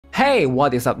Hey,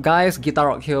 what is up guys?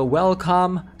 GuitarRock here.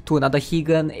 Welcome to another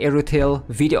Higan Eruthyll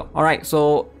video. Alright,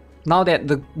 so now that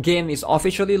the game is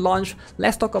officially launched,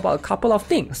 let's talk about a couple of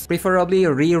things. Preferably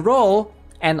reroll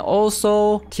and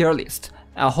also tier list.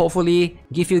 Hopefully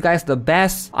give you guys the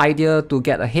best idea to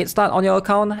get a head start on your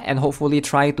account and hopefully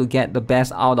try to get the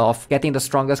best out of getting the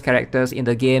strongest characters in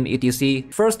the game, etc.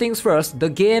 First things first,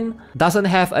 the game doesn't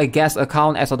have a guest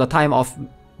account as of the time of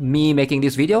me making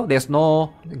this video. There's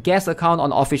no guest account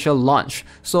on official launch.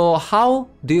 So how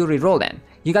do you reroll then?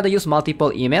 You gotta use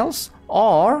multiple emails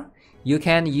or you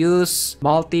can use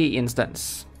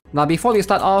multi-instance. Now before we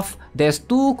start off, there's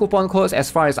two coupon codes as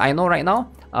far as I know right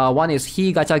now. One is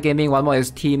Higan Gaming, one more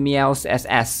is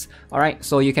TMeowsSS. Alright,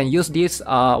 so you can use this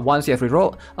once you have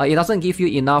rerolled. It doesn't give you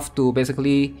enough to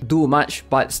basically do much,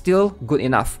 but still good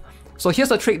enough. So here's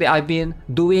a trick that I've been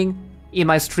doing in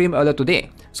my stream earlier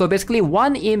today. So basically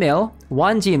one email,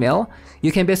 one Gmail,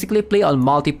 you can basically play on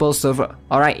multiple server.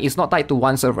 Alright, it's not tied to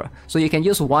one server. So you can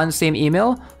use one same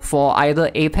email for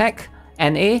either APAC,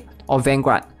 NA or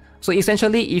Vanguard. So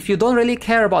essentially, if you don't really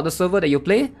care about the server that you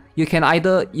play, you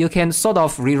can sort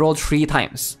of reroll 3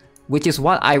 times, which is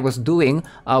what I was doing.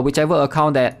 Whichever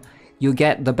account that you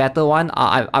get the better one,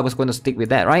 I was going to stick with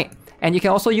that, right? And you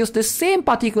can also use the same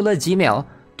particular Gmail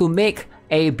to make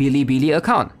a Bilibili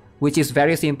account, which is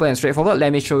very simple and straightforward.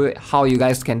 Let me show you how you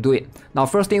guys can do it. Now,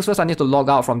 first things first, I need to log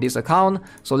out from this account.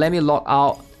 So let me log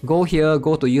out, go here,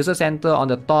 go to user center on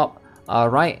the top,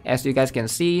 right, as you guys can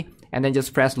see, and then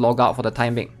just press log out for the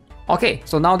time being. Okay,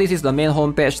 so now this is the main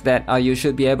homepage that you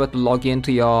should be able to log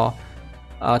into your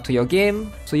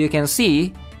game. So you can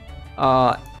see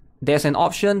there's an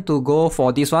option to go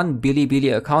for this one,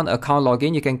 Bilibili account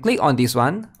login. You can click on this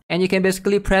one and you can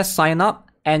basically press sign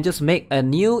up and just make a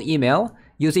new email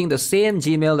using the same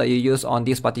Gmail that you use on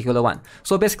this particular one.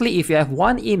 So basically, if you have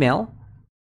one email,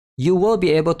 you will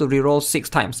be able to reroll 6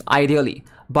 times, ideally.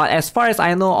 But as far as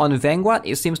I know, on Vanguard,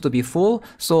 it seems to be full.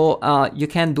 So you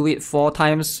can do it 4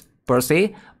 times per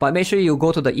se, but make sure you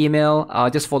go to the email,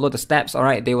 just follow the steps. All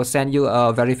right, they will send you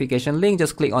a verification link,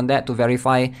 just click on that to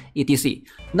verify etc.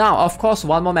 Now of course,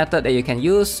 one more method that you can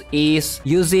use is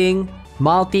using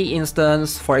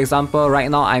multi-instance. For example, right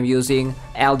now I'm using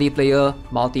LD player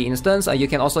multi-instance. You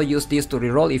can also use this to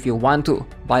reroll if you want to.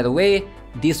 By the way,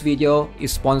 this video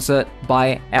is sponsored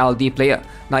by LD Player.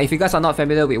 Now, if you guys are not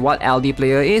familiar with what LD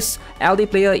Player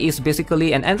is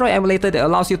basically an Android emulator that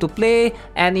allows you to play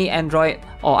any Android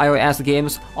or iOS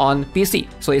games on PC.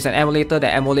 So it's an emulator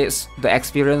that emulates the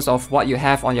experience of what you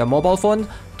have on your mobile phone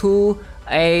to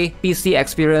a PC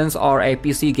experience or a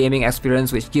PC gaming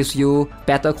experience, which gives you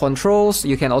better controls.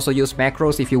 You can also use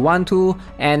macros if you want to,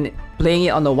 and playing it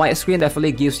on the wide screen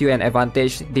definitely gives you an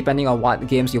advantage depending on what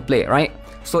games you play, right?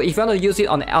 So if you want to use it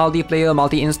on LD Player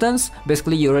multi-instance,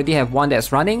 basically you already have one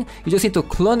that's running. You just need to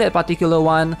clone that particular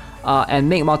one and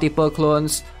make multiple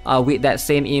clones with that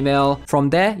same email.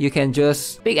 From there, you can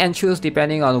just pick and choose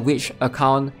depending on which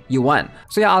account you want.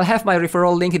 So yeah, I'll have my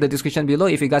referral link in the description below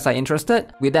if you guys are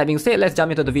interested. With that being said, let's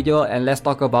jump into the video and let's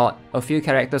talk about a few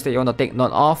characters that you want to take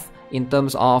note of in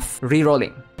terms of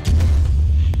rerolling.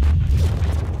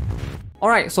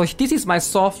 Alright, so this is my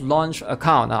soft launch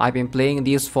account. I've been playing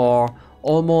this for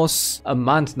almost a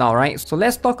month now, right? So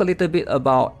let's talk a little bit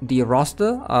about the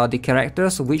roster, the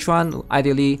characters, which one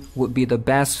ideally would be the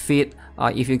best fit.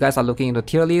 If you guys are looking into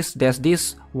tier list, there's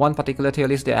this one particular tier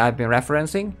list that I've been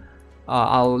referencing.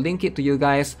 I'll link it to you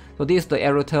guys. So this is the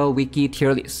Eruthyll wiki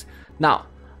tier list. Now,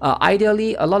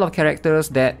 ideally, a lot of characters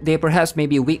that they perhaps may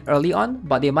be weak early on,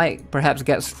 but they might perhaps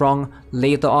get strong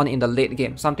later on in the late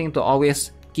game. Something to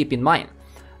always keep in mind.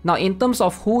 Now, in terms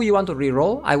of who you want to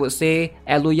reroll, I would say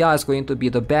Eluya is going to be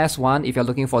the best one if you're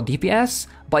looking for DPS.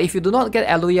 But if you do not get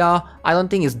Eluya, I don't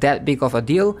think it's that big of a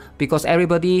deal because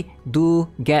everybody do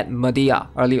get Medea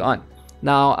early on.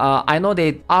 Now, I know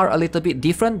they are a little bit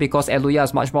different because Eluya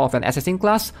is much more of an assassin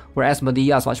class, whereas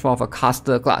Medea is much more of a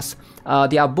caster class.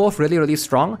 They are both really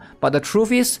strong, but the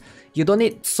truth is, you don't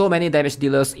need so many damage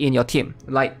dealers in your team.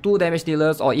 Like 2 damage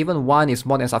dealers or even 1 is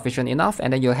more than sufficient enough,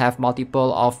 and then you have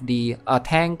multiple of the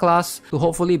tank class to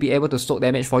hopefully be able to soak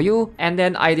damage for you. And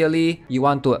then ideally, you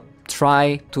want to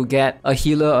try to get a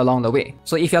healer along the way.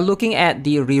 So if you're looking at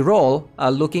the reroll,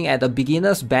 looking at the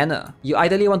beginner's banner, you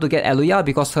ideally want to get Eluya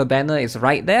because her banner is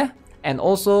right there, and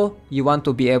also you want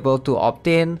to be able to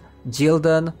obtain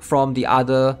Gildan from the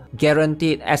other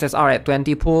guaranteed SSR at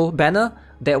 20 pool banner.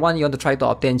 That one you want to try to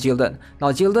obtain Gildan.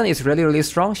 Now Gildan is really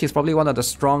strong. She's probably one of the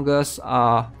strongest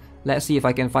Let's see if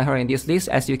I can find her in this list.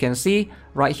 As you can see,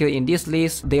 right here in this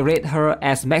list, they rate her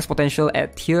as max potential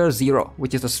at tier 0,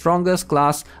 which is the strongest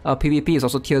class. PvP is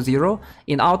also tier 0.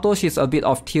 In auto, she's a bit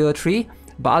of tier 3.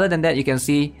 But other than that, you can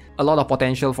see a lot of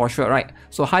potential for sure, right?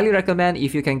 So highly recommend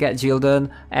if you can get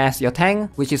Gildan as your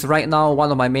tank, which is right now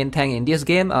one of my main tank in this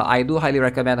game. I do highly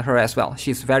recommend her as well.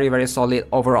 She's very solid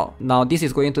overall. Now this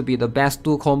is going to be the best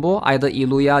 2 combo, either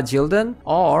Illuya Gildan,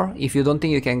 or if you don't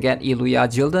think you can get Illuya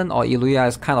Gildan, or Illuya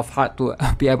is kind of hard to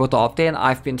be able to obtain,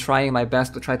 I've been trying my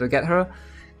best to try to get her.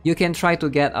 You can try to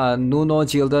get Nuno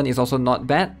Gildan, is also not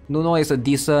bad. Nuno is a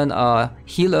decent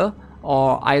healer,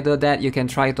 or either that you can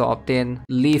try to obtain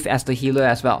Leaf as the healer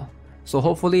as well. So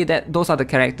hopefully those are the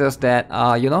characters that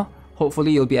you know,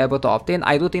 hopefully you'll be able to obtain.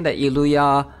 I do think that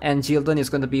Illuya and Gildan is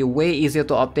going to be way easier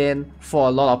to obtain for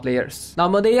a lot of players. Now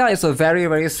Medea is a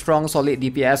very strong solid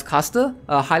DPS caster.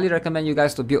 Highly recommend you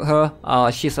guys to build her.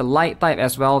 She's a light type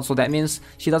as well, so that means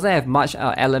she doesn't have much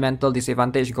elemental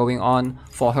disadvantage going on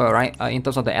for her, right? In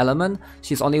terms of the element,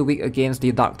 she's only weak against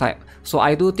the dark type. So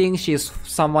I do think she's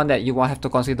someone that you will have to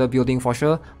consider building for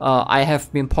sure. I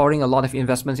have been pouring a lot of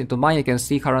investments into mine. You can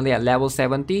see currently at level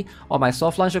 70 on my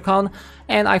soft launch account,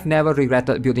 and I've never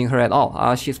regretted building her at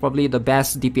all. She's probably the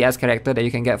best DPS character that you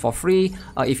can get for free.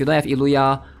 If you don't have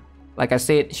Illuya, like I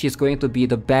said, she's going to be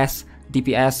the best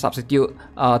DPS substitute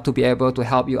to be able to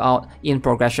help you out in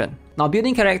progression. Now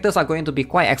building characters are going to be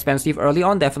quite expensive early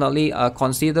on. Definitely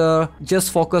consider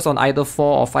just focus on either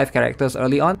 4 or 5 characters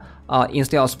early on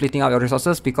instead of splitting out your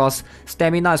resources, because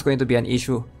stamina is going to be an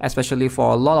issue, especially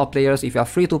for a lot of players. If you're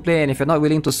free to play and if you're not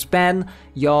willing to spend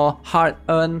your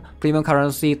hard-earned premium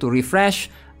currency to refresh,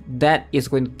 that is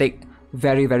going to take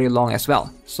very long as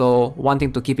well. So one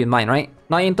thing to keep in mind, right?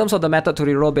 Now in terms of the method to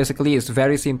reroll, basically it's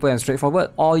very simple and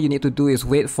straightforward. All you need to do is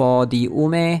wait for the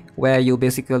Ume, where you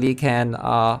basically can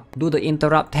do the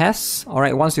interrupt tests.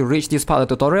 Alright, once you reach this part of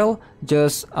the tutorial,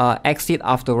 just exit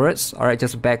afterwards. Alright,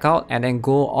 just back out and then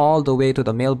go all the way to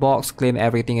the mailbox, claim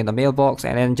everything in the mailbox,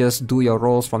 and then just do your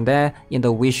rolls from there in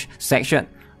the wish section.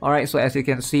 Alright, so as you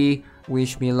can see,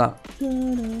 wish me luck.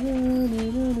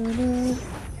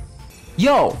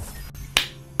 Yo!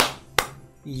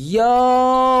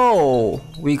 Yo!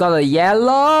 We got a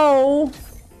yellow!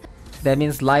 That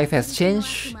means life has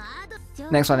changed.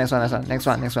 Next one.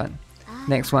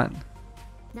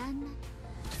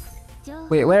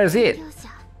 Wait, where is it?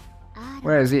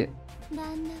 Where is it?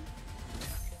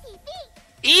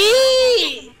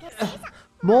 Eee!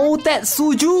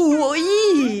 Motetsuju!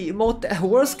 Eee!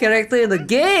 Worst character in the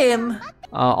game!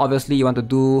 Obviously you want to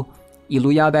do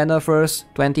Illuya banner first,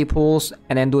 20 pulls,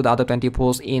 and then do the other 20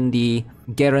 pulls in the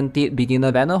guaranteed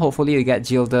beginner banner. Hopefully you get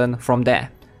Gildan from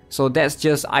there. So that's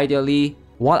just ideally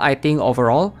what I think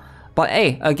overall. But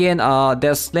hey, again,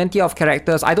 there's plenty of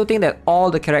characters. I do think that all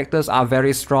the characters are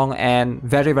very strong and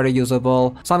very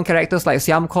usable. Some characters like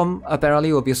Siamcom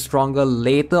apparently will be stronger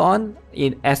later on,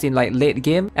 as in like late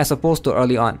game, as opposed to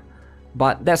early on.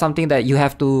 But that's something that you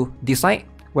have to decide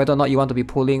whether or not you want to be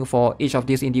pulling for each of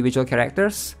these individual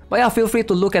characters. But yeah, feel free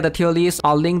to look at the tier list.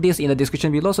 I'll link this in the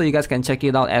description below so you guys can check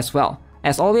it out as well.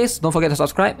 As always, don't forget to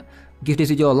subscribe, give this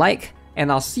video a like,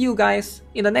 and I'll see you guys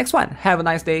in the next one. Have a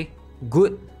nice day.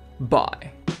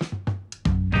 Goodbye.